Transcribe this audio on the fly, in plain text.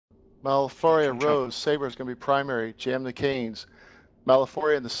Maleforia, Rose, Saber is going to be primary. Jam the canes.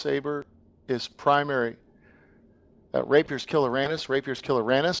 Maleforia and the Saber is primary. Rapiers kill Uranus. Rapiers kill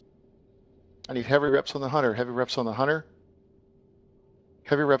Uranus. I need heavy reps on the Hunter. Heavy reps on the Hunter.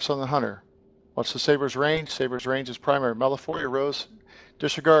 Heavy reps on the Hunter. Watch the Saber's range. Saber's range is primary. Maleforia, Rose.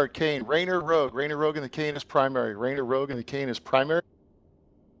 Disregard Kane. Rainer, Rogue. Rainer, Rogue, and the Kane is primary. Rainer, Rogue, and the Kane is primary.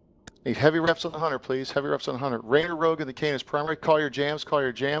 Need heavy reps on the Hunter, please. Heavy reps on the Hunter. Rainer, Rogue, and the Kane is primary. Call your jams. Call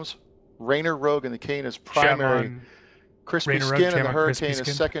your jams. Rainer, Rogue, and the Kane is primary. Crispy Skin and the Hurricane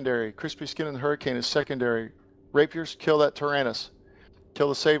is secondary. Crispy Skin and the Hurricane is secondary. Rapiers, kill that Tyrannus. Kill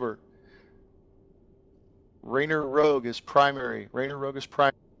the Saber. Rainer, Rogue is primary. Rainer, Rogue is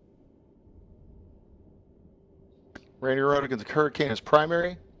primary. Rainer, Rogue, and the Hurricane is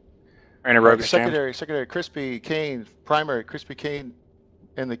primary. Rainer, Rogue is secondary. Secondary. Crispy, Kane, primary. Crispy, Kane,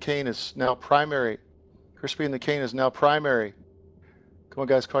 and the Kane is now primary. Crispy and the Kane is now primary. Come on,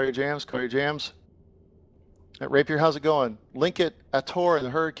 guys, call your jams. Call your jams. Rapier, how's it going? Linkit, Ator, and the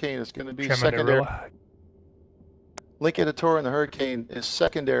Hurricane is going to be secondary. Linkit, Ator, and the Hurricane is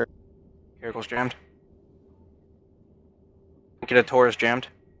secondary. Miracle's jammed. Linkit, Ator is jammed.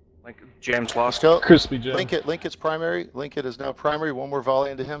 Jam's lost. Crispy jam. Linkit's primary. Linkit is now primary. One more volley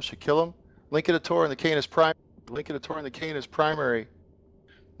into him should kill him. Linkit, Ator, and the Kane is primary. Linkit, Ator, and the Kane is primary.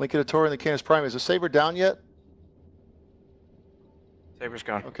 Linkit, Ator, and the Kane is primary. Is the Saber down yet? Saber's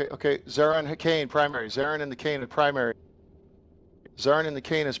gone. Okay. Zarin, Kane, primary. Zarin and the Kane are primary. Zarin and the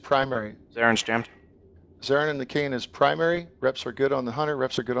Kane is primary. Zarin's jammed. Zarin and the Kane is primary. Reps are good on the Hunter.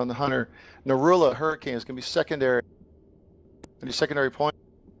 Reps are good on the Hunter. Narula, Hurricane is going to be secondary. Any secondary point?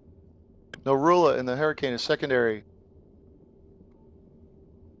 Narula and the Hurricane is secondary.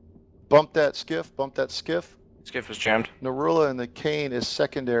 Bump that Skiff. Bump that Skiff. Skiff is jammed. Narula and the Kane is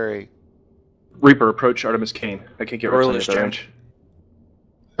secondary. Reaper, approach Artemis Kane. I can't get Narula is jammed.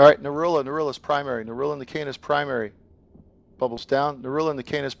 All right, Narula is primary. Narula and the Kane is primary. Bubbles down. Narula and the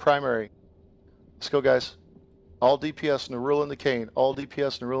Kane is primary. Let's go, guys. All DPS, Narula and the Kane. All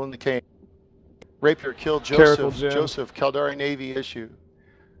DPS, Narula and the Kane. Rapier, kill Joseph. Joseph, Caldari Navy issue.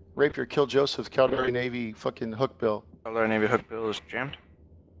 Rapier, kill Joseph. Caldari Navy fucking hook bill. Caldari Navy hook bill is jammed.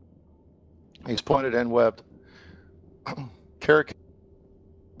 He's pointed and webbed. Caracal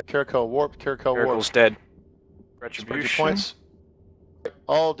warped. Caracal warped. Caracal's dead. Retribution. Points.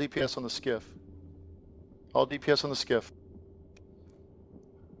 All DPS on the Skiff. All DPS on the Skiff.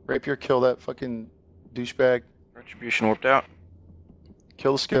 Rapier, kill that fucking douchebag. Retribution warped out.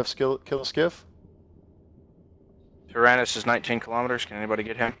 Kill the Skiff. Kill the Skiff. Tyrannus is 19 kilometers. Can anybody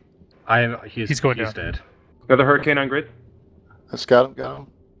get him? He's going down. Dead. Another Hurricane on grid. Let's got him.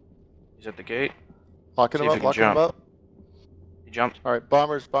 He's at the gate. Locking him up. He jumped. All right,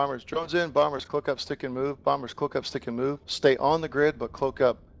 bombers. Drones in. Bombers, cloak up, stick and move. Bombers, cloak up, stick and move. Stay on the grid, but cloak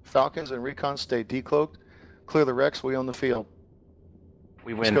up. Falcons and Recon stay decloaked. Clear the wrecks. We own the field.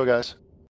 We win. Let's go, guys.